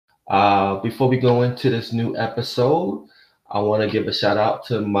Before we go into this new episode, I want to give a shout out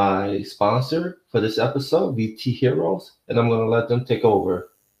to my sponsor for this episode, VT Heroes, and I'm going to let them take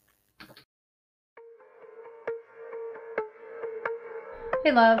over.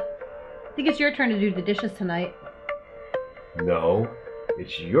 Hey, love. I think it's your turn to do the dishes tonight. No,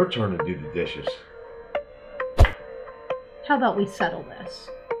 it's your turn to do the dishes. How about we settle this?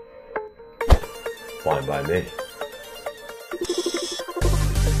 Fine by me.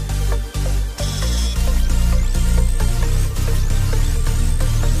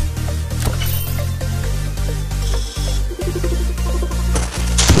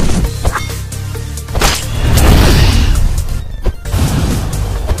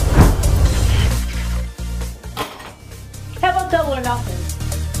 How about double or nothing?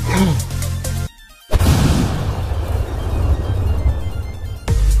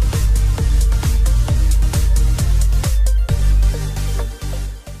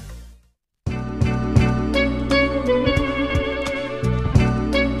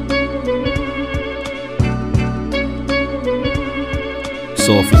 It's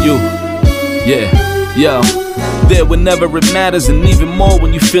all for you. Yeah, yo. There whenever it matters, and even more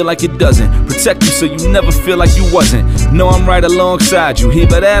when you feel like it doesn't. Protect you so you never feel like you wasn't. Know I'm right alongside you.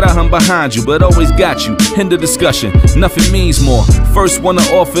 Either that or I'm behind you, but always got you. End the discussion, nothing means more. First one to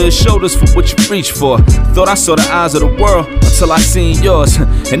offer is shoulders for what you reach for. Thought I saw the eyes of the world until I seen yours.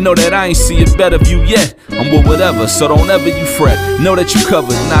 And know that I ain't see a better view yet. I'm with whatever, so don't ever you fret. Know that you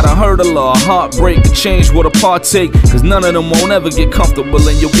covered, not a hurdle or a heartbreak. A change what a partake, cause none of them won't ever get comfortable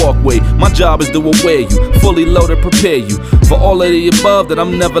in your walkway. My job is to aware you, fully loaded, prepare you for all of the above that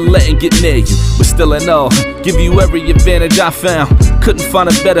I'm never letting get near you. But still in all, give you every advantage I found. Couldn't find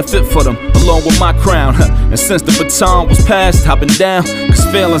a better fit for them, along with my crown. And since the baton was passed, hopping down, cause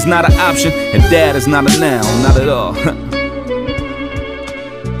failing's not an option, and dad is not a noun, not at all.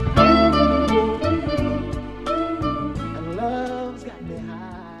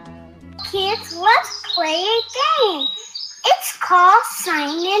 Kids, let's play a game. It's called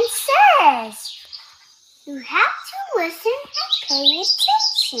Simon Says. You have to listen and pay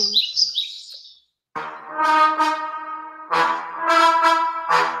attention.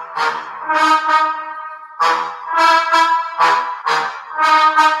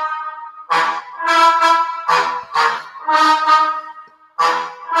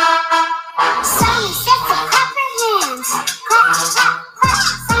 Simon says to clap your hands. Clap, clap, clap.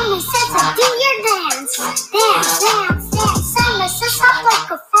 Simon says to do your dance. Dance, dance, dance. Simon says hop like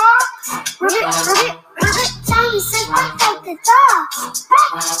a frog. Ribbit, ribbit, ribbit. Simon says bark like a dog.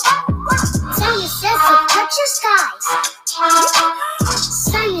 Bark, bark, bark. Simon says to touch your skies.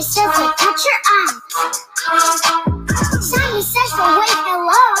 Simon says to touch your eyes. Simon says to wave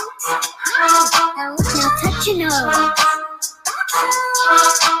hello. Now touch your nose.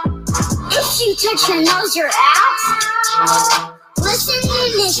 If you touch your nose, you're out.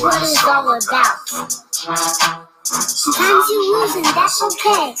 Listening is what it's all about. Sometimes you lose and that's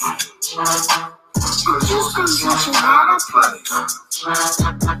okay. I'm just gonna teach you how to play.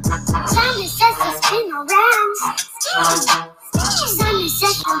 Simon says to spin around. Simon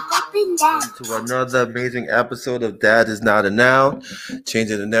says to up and down. To another amazing episode of Dad is Not a Noun,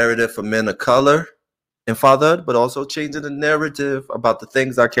 changing the narrative for men of color and fatherhood, but also changing the narrative about the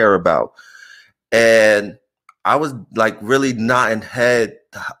things I care about. And I was like really nodding head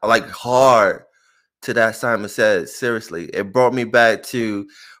like hard to that Simon Says. Seriously, it brought me back to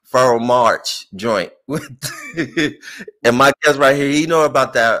Pharoah March joint. And my guest right here, he know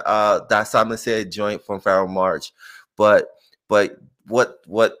about that Simon Said joint from Pharoah March. But what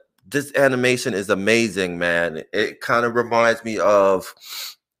this animation is amazing, man. It kind of reminds me of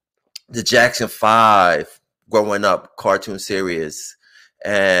the Jackson 5 growing up cartoon series.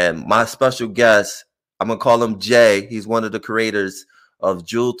 And my special guest, I'm gonna call him Jay. He's one of the creators of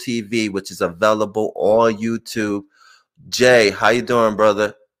Jewel TV, which is available on YouTube. Jay, how you doing,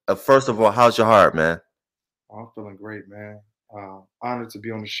 brother? First of all, how's your heart, man? I'm feeling great, man. Honored to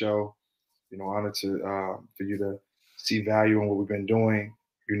be on the show. Honored to for you to see value in what we've been doing.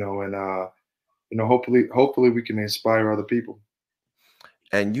 And hopefully we can inspire other people.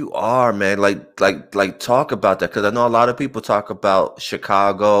 And you are, man. Like talk about that, because I know a lot of people talk about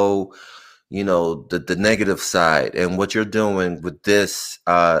Chicago, the negative side, and what you're doing with this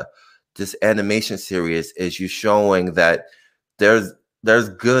this animation series is you showing that there's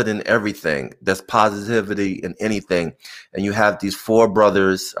good in everything. There's positivity in anything. And you have these four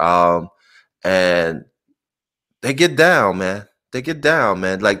brothers, and they get down, man. They get down,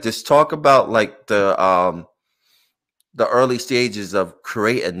 man. Like, just talk about like the early stages of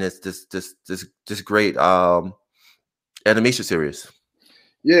creating this great animation series.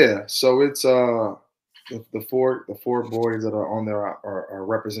 Yeah, so it's the four boys that are on there are a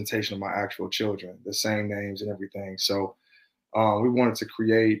representation of my actual children, the same names and everything. So we wanted to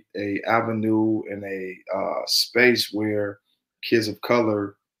create a avenue and a space where kids of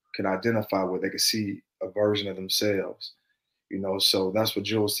color can identify with. They can see a version of themselves. So that's what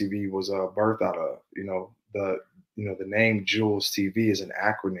Jules TV was birthed out of. The name Jules TV is an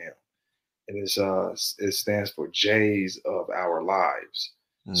acronym, and it stands for J's of Our Lives.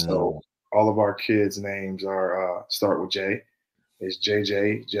 So Mm. all of our kids' names are start with J. It's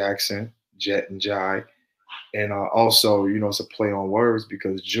JJ, Jackson, Jet, and Jai. And also, it's a play on words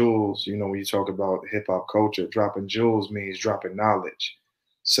because jewels, when you talk about hip hop culture, dropping jewels means dropping knowledge.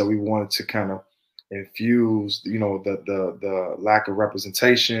 So we wanted to kind of infuse, the lack of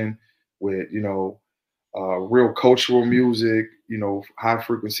representation with, real cultural music, high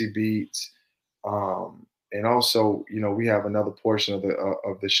frequency beats. And also, we have another portion of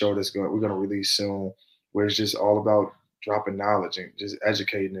the show we're going to release soon, where it's just all about dropping knowledge and just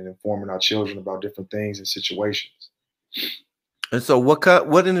educating and informing our children about different things and situations. And so,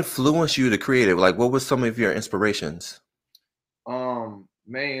 what influenced you to create it? Like, what was some of your inspirations?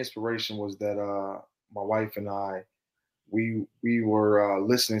 Main inspiration was that my wife and I, we were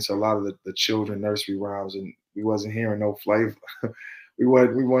listening to a lot of the children nursery rhymes, and we wasn't hearing no flavor. we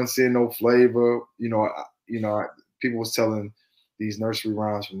wasn't seeing no flavor. People was telling these nursery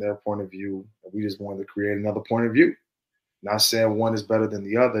rhymes from their point of view, and we just wanted to create another point of view. Not saying one is better than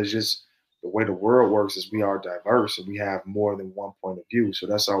the other. It's just the way the world works is we are diverse and we have more than one point of view. So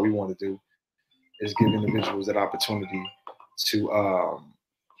that's all we want to do is give individuals that opportunity to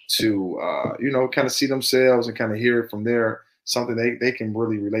kind of see themselves and kind of hear it from there, something they can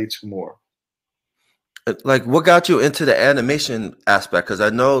really relate to more. Like, what got you into the animation aspect? Because I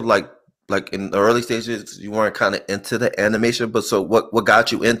know, like in the early stages, you weren't kind of into the animation, but so what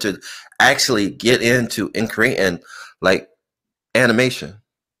got you into actually get into and creating like animation?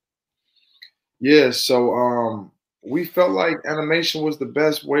 Yeah, so we felt like animation was the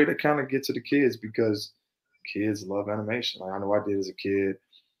best way to kind of get to the kids because kids love animation. Like I know I did as a kid.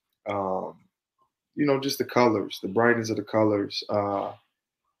 Um, just the colors, the brightness of the colors, the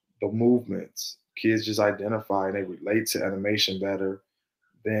movements. Kids just identify and they relate to animation better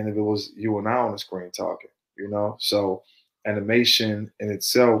than if it was you and I on the screen talking. So animation in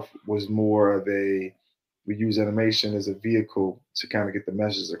itself was more of we use animation as a vehicle to kind of get the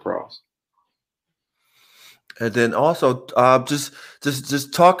message across. And then also,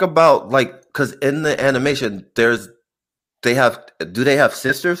 just talk about like, because in the animation, do they have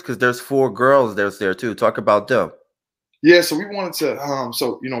sisters? Because there's 4 girls there too. Talk about them. Yeah, so we wanted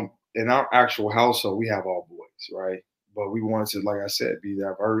to, in our actual household, we have all boys, right? But we wanted to, like I said, be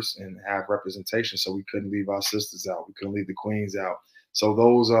diverse and have representation. So we couldn't leave our sisters out. We couldn't leave the queens out. So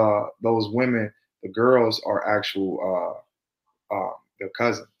those women, the girls are actual their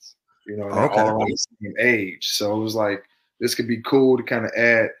cousins, and they're Okay. all around the same age. So it was like this could be cool to kind of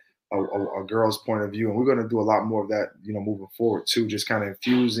add a girl's point of view, and we're going to do a lot more of that, moving forward too. Just kind of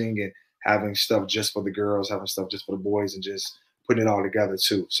infusing and having stuff just for the girls, having stuff just for the boys, and just putting it all together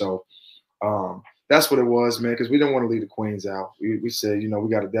too. So that's what it was, man. Because we didn't want to leave the queens out. We said, we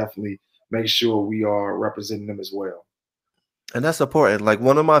got to definitely make sure we are representing them as well. And that's important. Like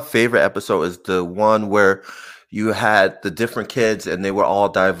one of my favorite episodes is the one where you had the different kids and they were all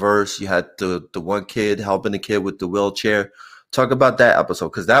diverse. You had the one kid helping the kid with the wheelchair. Talk about that episode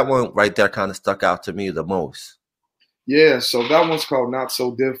because that one right there kind of stuck out to me the most. Yeah, so that one's called Not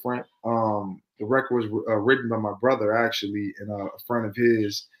So Different. The record was written by my brother actually and a friend of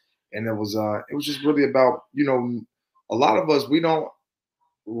his, and it was just really about a lot of us, we don't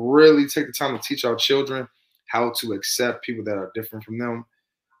really take the time to teach our children how to accept people that are different from them,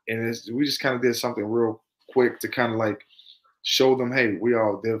 and we just kind of did something real quick to kind of like show them, hey, we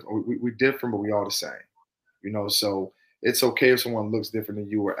all different, we different, but we all the same, So it's okay if someone looks different than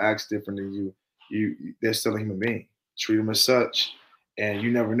you or acts different than you. They're still a human being. Treat them as such, and you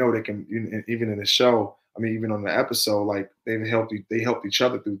never know they can. Even in the show, I mean, even on the episode, like they helped each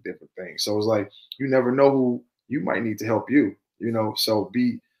other through different things. So it's like you never know who you might need to help you. So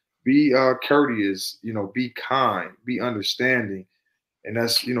be courteous. Be kind. Be understanding, and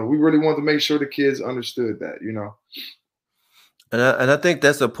that's we really want to make sure the kids understood that. And I think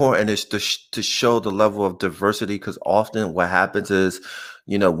that's important is to show the level of diversity because often what happens is,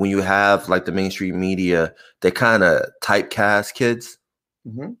 when you have like the mainstream media, they kind of typecast kids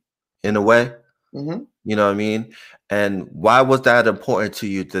in a way. Mm-hmm. You know what I mean? And why was that important to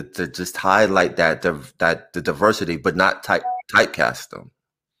you to just highlight that the diversity, but not typecast them?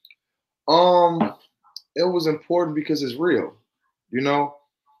 It was important because it's real.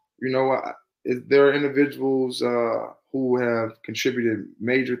 You know, there are individuals who have contributed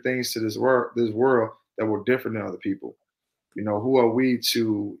major things to this world that were different than other people. You know, who are we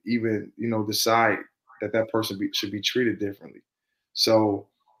to even, you know, decide that that person should be treated differently? So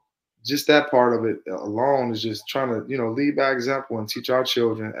just that part of it alone is just trying to, you know, lead by example and teach our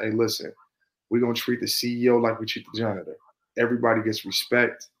children, hey, listen, we're going to treat the CEO like we treat the janitor. Everybody gets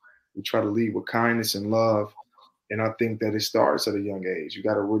respect. We try to lead with kindness and love. And I think that it starts at a young age. You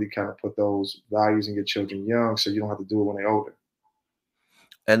got to really kind of put those values in your children young so you don't have to do it when they're older.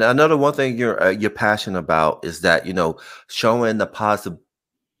 And another one thing you're passionate about is that, you know, showing the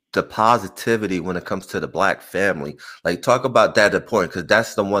positivity when it comes to the Black family. Like, talk about that at point, because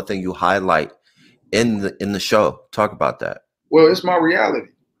that's the one thing you highlight in the show. Talk about that. Well, it's my reality,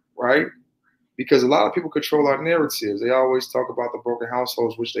 right? Because a lot of people control our narratives. They always talk about the broken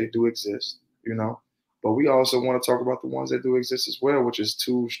households, which they do exist, you know. But we also want to talk about the ones that do exist as well, which is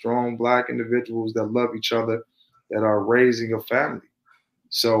two strong Black individuals that love each other, that are raising a family.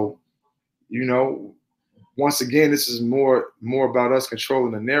 So, you know, once again, this is more about us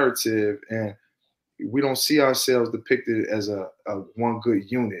controlling the narrative, and we don't see ourselves depicted as a one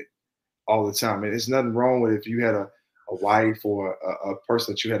good unit all the time. And there's nothing wrong with if you had a wife or a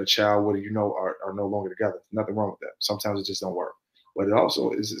person that you had a child with, you know, are no longer together. Nothing wrong with that. Sometimes it just don't work. But it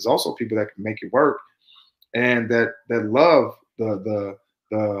also is also people that can make it work, and that love the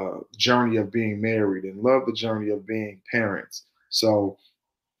journey of being married and love the journey of being parents. So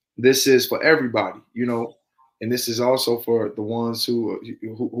this is for everybody, you know, and this is also for the ones who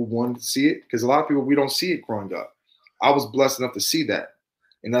wanted to see it, because a lot of people, we don't see it growing up. I was blessed enough to see that,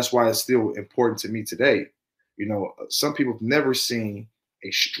 and that's why it's still important to me today. You know, some people have never seen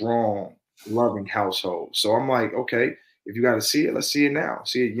a strong, loving household. So I'm like, okay, if you got to see it, let's see it now.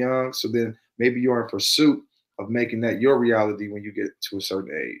 See it young, so then maybe you're in pursuit of making that your reality when you get to a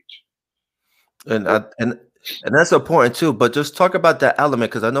certain age. And that's important too. But just talk about that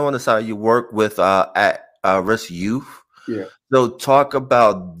element, because I know on the side you work with at Risk Youth. Yeah. So talk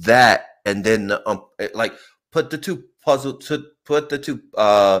about that, and then like put the two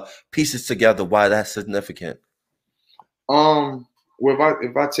pieces together. Why that's significant. Well,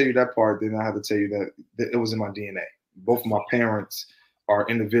 if I tell you that part, then I have to tell you that it was in my DNA. Both of my parents are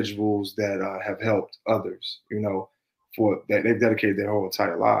individuals that have helped others. You know, for that they've dedicated their whole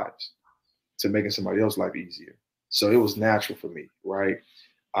entire lives to making somebody else's life easier. So it was natural for me, right?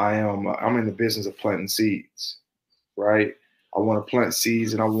 I'm in the business of planting seeds, right? I want to plant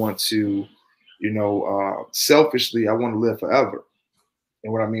seeds, and I want to, you know, selfishly, I want to live forever.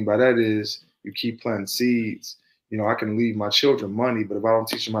 And what I mean by that is, you keep planting seeds. You know, I can leave my children money, but if I don't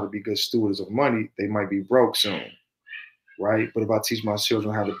teach them how to be good stewards of money, they might be broke soon, right? But if I teach my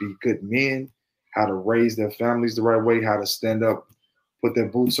children how to be good men, how to raise their families the right way, how to stand up, put their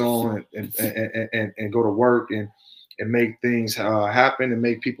boots on, and go to work and make things happen and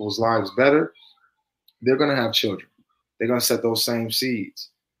make people's lives better, they're going to have children. They're going to set those same seeds,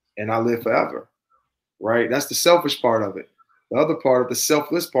 and I live forever, right? That's the selfish part of it. The other part of the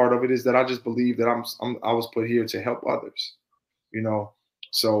selfless part of it is that I just believe that I was put here to help others, you know.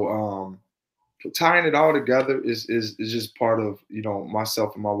 So tying it all together is just part of, you know,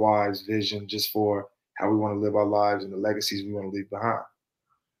 myself and my wife's vision, just for how we want to live our lives and the legacies we want to leave behind.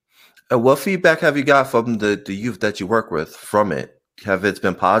 And what feedback have you got from the youth that you work with from it? Have it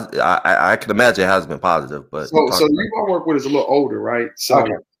been positive? I can imagine it has been positive, but so the people I work with is a little older, right? So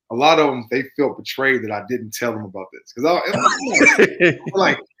okay. A lot of them, they felt betrayed that I didn't tell them about this, because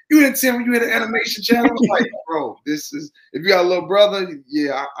like, you didn't tell me you had an animation channel. I was like, bro, this is, if you got a little brother,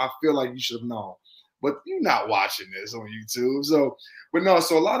 yeah, I feel like you should have known, but you're not watching this on YouTube. So, but no,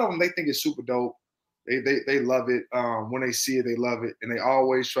 so a lot of them, they think it's super dope. They love it. When they see it, they love it, and they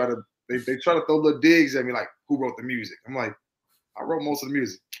always try to throw little digs at me, like, who wrote the music? I'm like, I wrote most of the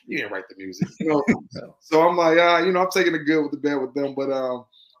music. You didn't write the music, you know. So I'm like, you know, I'm taking the good with the bad with them. But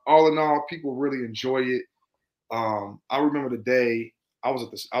all in all, people really enjoy it. I remember the day I was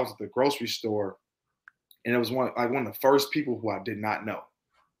at the grocery store, and it was one of the first people who I did not know.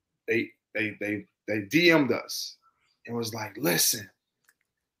 They DM'd us and was like, listen,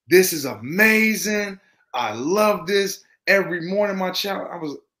 this is amazing. I love this. Every morning, my child,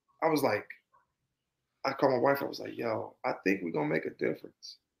 I was like, I called my wife. I was like, yo, I think we're going to make a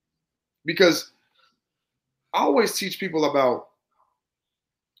difference. Because I always teach people about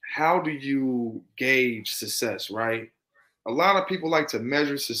how do you gauge success, right? A lot of people like to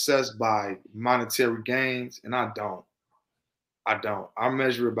measure success by monetary gains, and I don't. I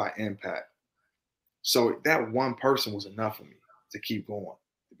measure it by impact. So that one person was enough for me to keep going.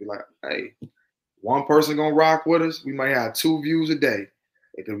 To be like, hey, one person going to rock with us. We might have 2 views a day.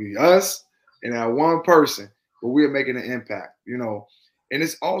 It could be us and that one person, but we're making an impact, you know. And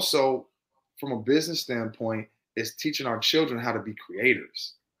it's also from a business standpoint, it's teaching our children how to be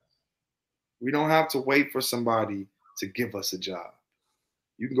creators. We don't have to wait for somebody to give us a job.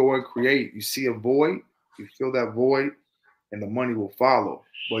 You can go and create. You see a void, you fill that void, and the money will follow.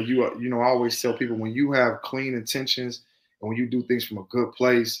 But you know, I always tell people when you have clean intentions and when you do things from a good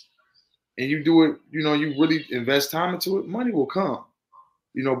place and you do it, you know, you really invest time into it, money will come.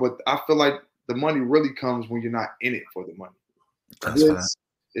 You know, but I feel like the money really comes when you're not in it for the money. That's fine. This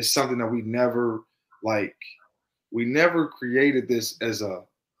is something that we never created this as a,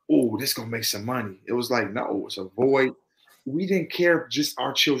 oh, this gonna make some money. It was like, no, it's a void. We didn't care if just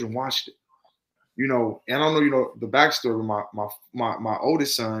our children watched it. You know, and I don't know, you know, the backstory of my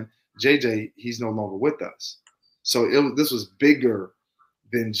oldest son, JJ, he's no longer with us. So this was bigger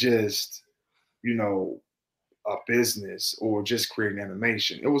than just, you know, a business or just creating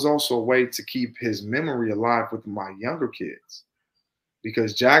animation. It was also a way to keep his memory alive with my younger kids.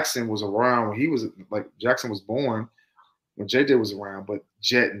 Because Jackson was around when he was like Jackson was born when JJ was around, but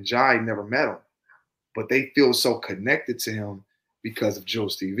Jet and Jai never met him. But they feel so connected to him because of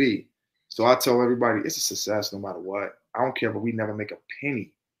Jules TV. So I tell everybody it's a success no matter what. I don't care, but we never make a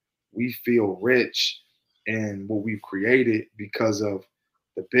penny. We feel rich in what we've created because of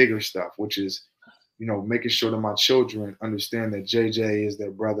the bigger stuff, which is, you know, making sure that my children understand that JJ is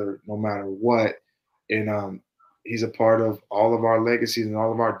their brother no matter what. And he's a part of all of our legacies and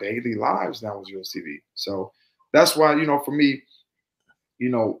all of our daily lives now with Jules TV. So that's why, you know, for me, you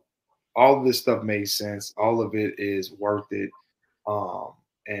know, all of this stuff made sense. All of it is worth it.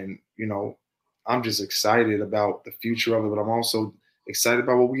 And, you know, I'm just excited about the future of it, but I'm also excited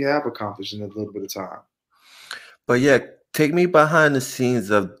about what we have accomplished in a little bit of time. But yeah, take me behind the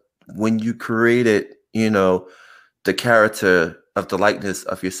scenes of when you created, you know, the character of the likeness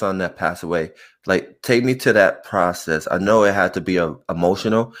of your son that passed away. Like, take me to that process. I know it had to be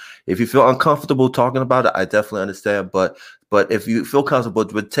emotional. If you feel uncomfortable talking about it, I definitely understand. But if you feel comfortable,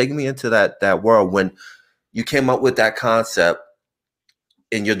 but take me into that world when you came up with that concept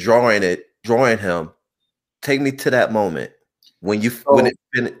and you're drawing him. Take me to that moment when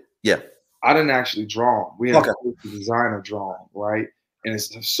yeah. I didn't actually draw him. We had a designer draw him, right? And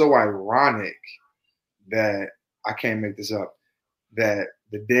it's so ironic that I can't make this up. That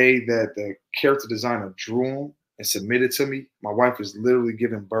the day that the character designer drew him and submitted to me, my wife was literally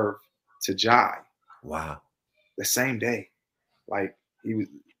giving birth to Jai. Wow. The same day. Like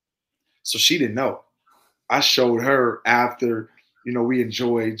so she didn't know. I showed her after, you know, we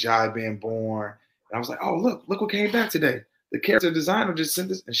enjoyed Jai being born. And I was like, oh, look what came back today. The character designer just sent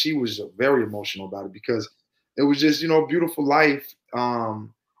this. And she was very emotional about it because it was just, you know, a beautiful life. And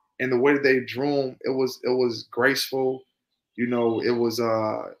the way that they drew him, it was graceful. You know, it was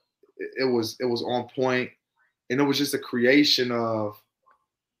on point, and it was just a creation of,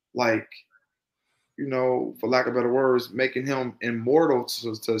 like, you know, for lack of better words, making him immortal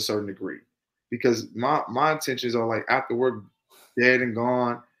to a certain degree. Because my intentions are like after we're dead and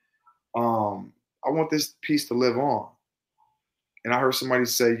gone, I want this piece to live on. And I heard somebody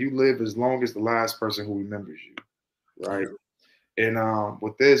say, "You live as long as the last person who remembers you," right? And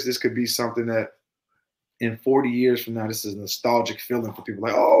with this could be something that in 40 years from now, this is a nostalgic feeling for people.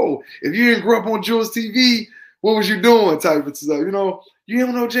 Like, oh, if you didn't grow up on Jules TV, what was you doing? Type of stuff. You know, you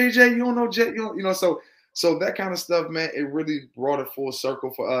don't know JJ, you don't know Jet, you know. So that kind of stuff, man, it really brought it full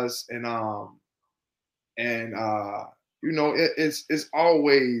circle for us. And you know, it's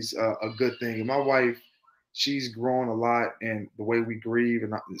always a good thing. And my wife, she's grown a lot in the way we grieve,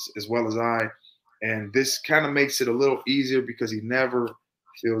 and as well as I. And this kind of makes it a little easier because he never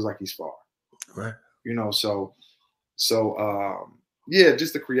feels like he's far. Right. You know, so yeah,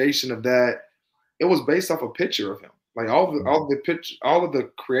 just the creation of that. It was based off a picture of him. Like all of the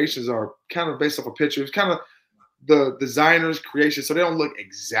creations are kind of based off a picture. It's kind of the designer's creation, so they don't look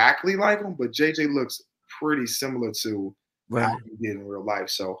exactly like him, but JJ looks pretty similar to how he did in real life.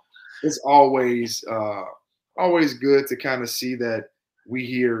 So it's always good to kind of see that we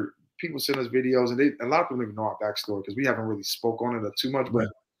hear people send us videos, and a lot of people don't even know our backstory because we haven't really spoke on it too much, but.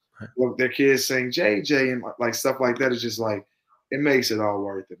 Look, their kids saying JJ and like stuff like that is just like, it makes it all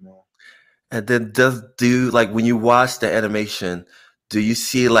worth it, man. And then like when you watch the animation, do you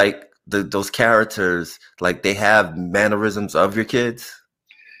see like those characters, like they have mannerisms of your kids?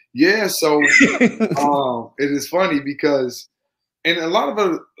 Yeah, so it is funny because, and a lot of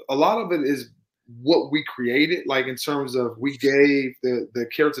it is what we created, like in terms of we gave the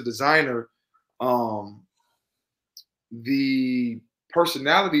character designer the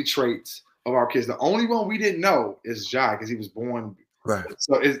personality traits of our kids. The only one we didn't know is Jai because he was born Right.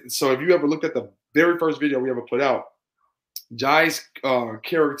 So if you ever looked at the very first video we ever put out, Jai's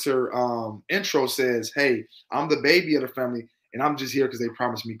character intro says, "Hey, I'm the baby of the family, and I'm just here because they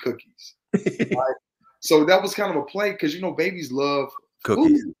promised me cookies." Right? So that was kind of a play because babies love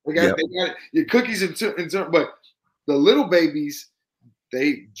Cookies. food. They got your cookies in turn, but the little babies,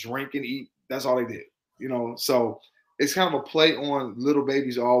 they drink and eat. That's all they did. So it's kind of a play on little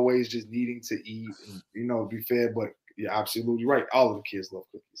babies always just needing to eat and be fed. But you're absolutely right. All of the kids love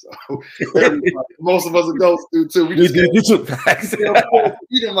cookies. So most of us adults do too. We just eat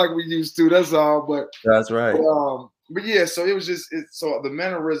them like we used to. That's all. But that's right. But yeah, so it was so the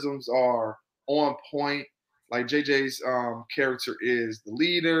mannerisms are on point. Like JJ's character is the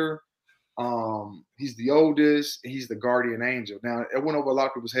leader. He's the oldest. He's the guardian angel. Now it went over a lot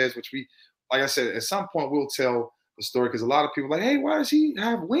of people's heads, which we, like I said, at some point we'll tell the story because a lot of people are like, hey, why does he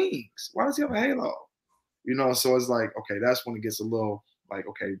have wings? Why does he have a halo? So it's like, okay, that's when it gets a little like,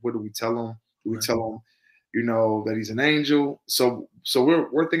 okay, what do we tell him? Do we tell him, that he's an angel? So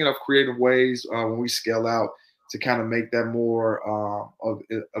we're thinking of creative ways when we scale out to kind of make that more of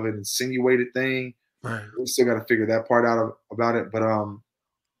an insinuated thing. Right. We still got to figure that part out about it,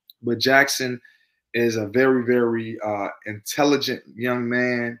 but Jackson is a very, very intelligent young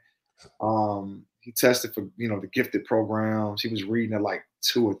man. He tested for the gifted programs. He was reading at like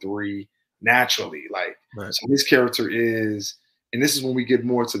 2 or 3 naturally. Like So his character is, and this is when we get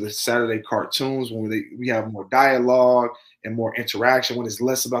more to the Saturday cartoons when we have more dialogue and more interaction when it's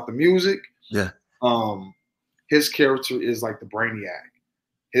less about the music. Yeah. His character is like the brainiac.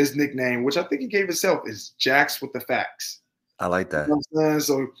 His nickname, which I think he gave himself, is Jax with the facts. I like that. You know what I'm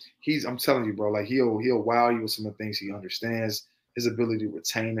saying? So I'm telling you, bro, like he'll wow you with some of the things he understands. His ability to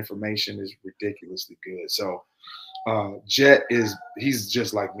retain information is ridiculously good. So Jet he's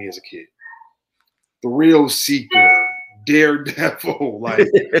just like me as a kid. Thrill seeker, daredevil, like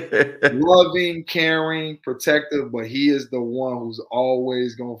loving, caring, protective, but he is the one who's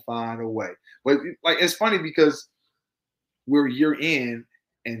always gonna find a way. But like it's funny because we're a year in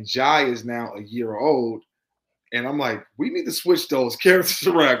and Jai is now a year old. And I'm like, we need to switch those characters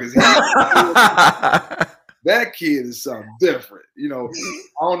around because that kid is something different. I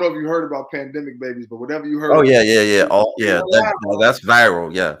don't know if you heard about pandemic babies, but whatever you heard. Oh, yeah. Oh, yeah. That's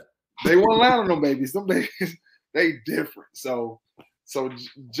viral. Yeah. They weren't allowed on them babies. Them babies, they different. So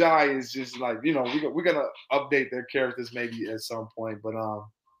Jai is just like, we're going to update their characters maybe at some point. But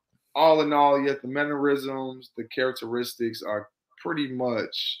all in all, yet the mannerisms, the characteristics are pretty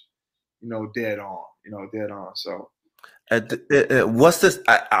much, dead on. So, what's this?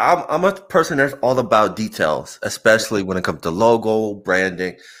 I'm a person that's all about details, especially when it comes to logo,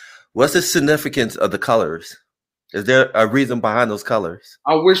 branding. What's the significance of the colors? Is there a reason behind those colors?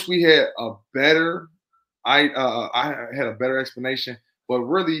 I wish we had a better. I had a better explanation, but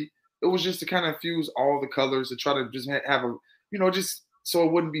really, it was just to kind of fuse all the colors to try to just have a, just so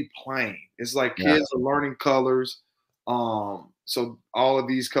it wouldn't be plain. It's like kids are learning colors. So all of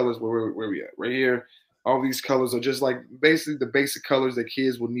these colors, where we at? Right here. All these colors are just like basically the basic colors that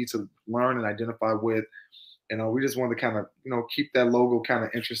kids will need to learn and identify with. And we just wanted to kind of, keep that logo kind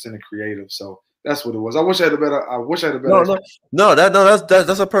of interesting and creative. So that's what it was. I wish I had a better. No,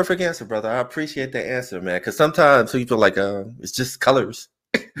 that's a perfect answer, brother. I appreciate the answer, man. Because sometimes people like it's just colors.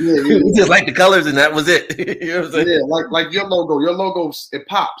 You just like the colors and that was it. You know what I'm saying? Yeah, like your logo, it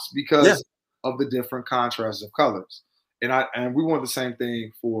pops because of the different contrasts of colors. And we want the same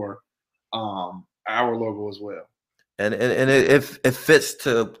thing for our logo as well. And it fits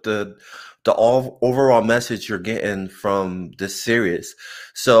to the overall message you're getting from this series.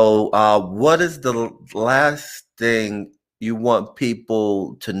 So what is the last thing you want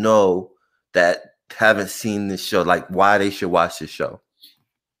people to know that haven't seen this show, like why they should watch this show?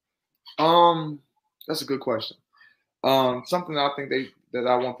 That's a good question. Something I think that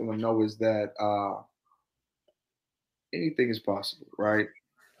I want them to know is that anything is possible, right?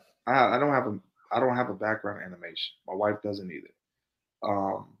 I don't have a background in animation. My wife doesn't either.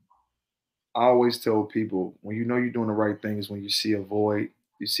 I always tell people when you're doing the right thing is when you see a void,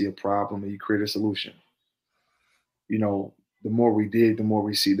 you see a problem, and you create a solution. The more we dig, the more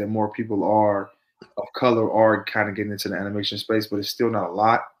we see that more people of color are kind of getting into the animation space, but it's still not a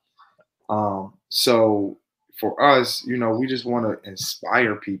lot. So for us, we just want to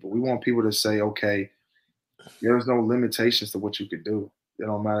inspire people. We want people to say, okay, there's no limitations to what you could do. It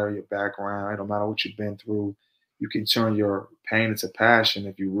don't matter your background. It don't matter what you've been through. You can turn your pain into passion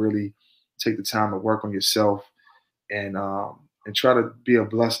if you really take the time to work on yourself and try to be a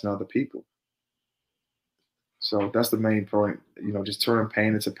blessing to other people. So that's the main point. Just turning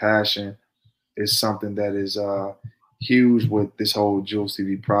pain into passion is something that is huge with this whole Jules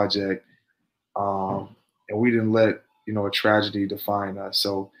TV project, and we didn't let a tragedy define us.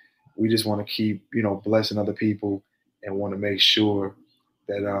 So we just want to keep blessing other people and want to make sure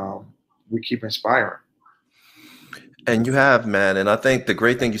that we keep inspiring. And you have, man. And I think the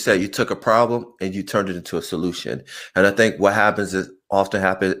great thing you said, you took a problem and you turned it into a solution. And I think what happens is often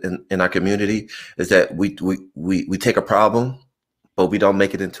happen in our community is that we take a problem, but we don't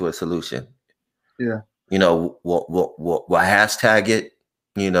make it into a solution. Yeah. We'll hashtag it,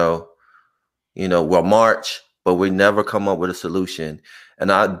 we'll march, but we never come up with a solution.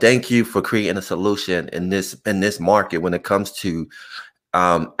 And I thank you for creating a solution in this market when it comes to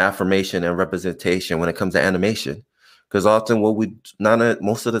affirmation and representation, when it comes to animation. Because often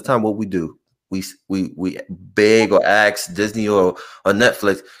most of the time what we do, we beg or ask Disney or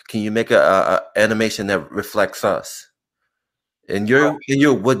Netflix, can you make a animation that reflects us? And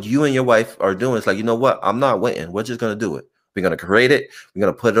what you and your wife are doing is like, you know what? I'm not waiting. We're just gonna do it. We're gonna create it. We're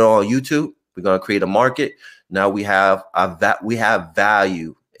gonna put it on YouTube. We're gonna create a market. Now we have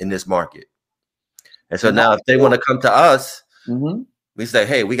value in this market. And so now if they want to come to us, we say,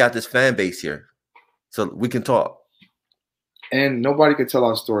 hey, we got this fan base here, so we can talk. And nobody can tell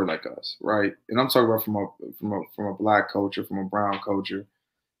our story like us, right? And I'm talking about from a Black culture, from a brown culture.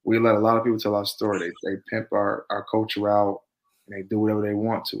 We let a lot of people tell our story. They pimp our culture out, and they do whatever they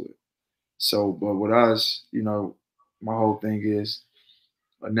want to it. So, but with us, my whole thing is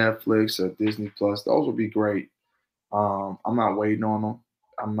a Netflix, a Disney Plus. Those would be great. I'm not waiting on them.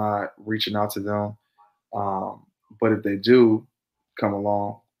 I'm not reaching out to them. But if they do come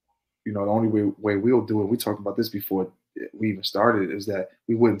along, the only way we'll do it, we talked about this before we even started, is that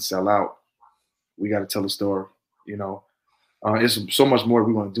we wouldn't sell out. We got to tell a story. It's so much more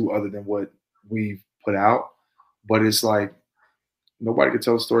we want to do other than what we've put out. But it's like nobody can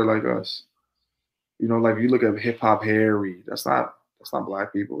tell a story like us. Like if you look at Hip Hop Harry, that's not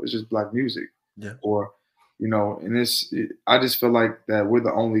Black people. It's just Black music. Yeah. Or and I just feel like that we're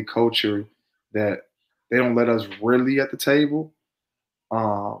the only culture that they don't let us really at the table.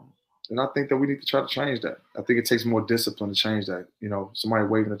 And I think that we need to try to change that. I think it takes more discipline to change that. Somebody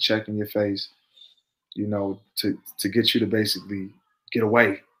waving a check in your face, to get you to basically get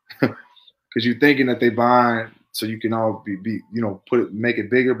away. Because you're thinking that they buying so you can all make it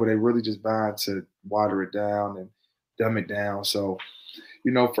bigger, but they really just buying to water it down and dumb it down. So,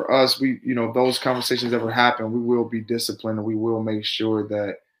 for us, those conversations ever happen, we will be disciplined, and we will make sure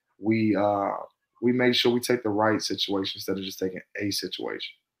that we make sure we take the right situation instead of just taking a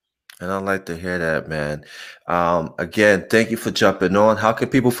situation. And I'd like to hear that, man. Again, thank you for jumping on. How can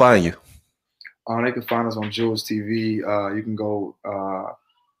people find you? They can find us on Jules TV. You can go,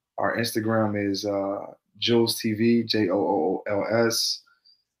 our Instagram is Jules TV, JOOLS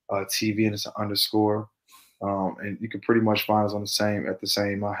TV, and it's an underscore. And you can pretty much find us on the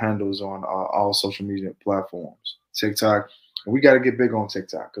same handles on all social media platforms. TikTok. And we got to get big on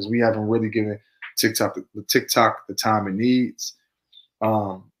TikTok because we haven't really given TikTok the time it needs.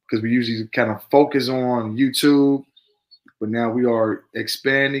 Because we usually kind of focus on YouTube, but now we are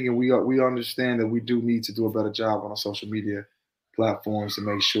expanding, and we understand that we do need to do a better job on our social media platforms to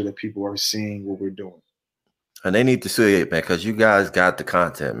make sure that people are seeing what we're doing. And they need to see it, man, because you guys got the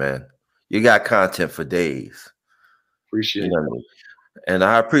content, man. You got content for days. Appreciate it. And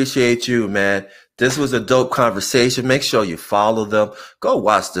I appreciate you, man. This was a dope conversation. Make sure you follow them. Go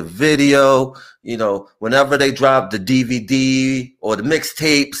watch the video. Whenever they drop the DVD or the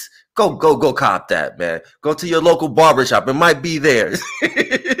mixtapes, go cop that, man. Go to your local barbershop. It might be there.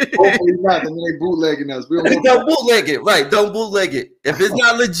 Hopefully not. Then they bootlegging us. Don't bootleg it. Right. Don't bootleg it. If it's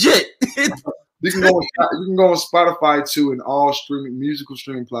not legit. You can go on Spotify too, and all musical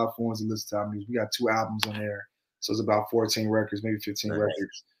streaming platforms, and listen to our music. We got 2 albums on there. So it's about 14 records, maybe 15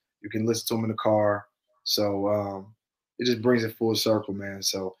 records. You can listen to them in the car. So it just brings it full circle, man.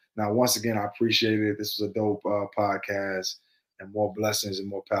 So now, once again, I appreciate it. This was a dope podcast, and more blessings and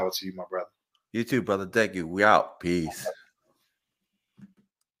more power to you, my brother. You too, brother. Thank you. We out. Peace.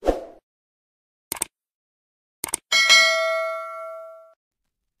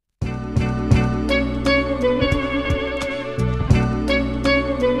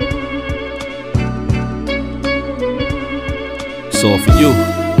 It's all for you.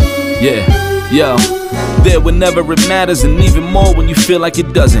 Yeah, yo. There whenever it matters, and even more when you feel like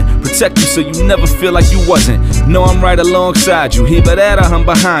it doesn't. protect you so you never feel like you wasn't. Know I'm right alongside you, either that or I'm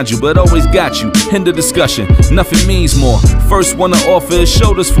behind you, but always got you. End the discussion, nothing means more. First one to offer is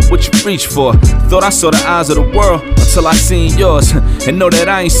shoulders for what you reach for. Thought I saw the eyes of the world until I seen yours. And know that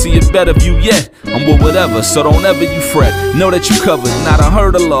I ain't see a better view yet. I'm with whatever, so don't ever you fret. Know that you covered, not a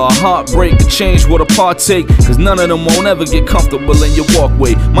hurdle or a heartbreak. A change what a partake, cause none of them won't ever get comfortable in your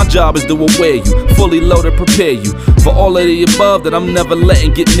walkway. My job is to aware you, fully loaded, prepare you for all of the above that I'm never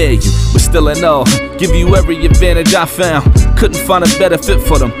letting get near you. But still in all, give you every advantage I found. Couldn't find a better fit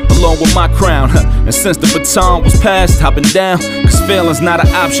for them, along with my crown. And since the baton was passed, I've been down. Cause failing's not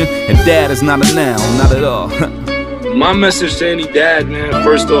an option, and dad is not a noun, not at all. My message to any dad, man,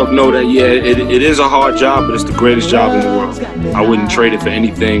 first off, know that, yeah, it is a hard job, but it's the greatest job in the world. I wouldn't trade it for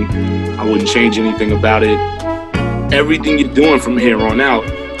anything. I wouldn't change anything about it. Everything you're doing from here on out,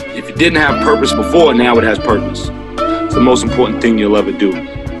 if it didn't have purpose before, now it has purpose. It's the most important thing you'll ever do.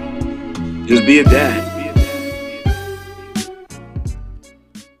 Just be a dad.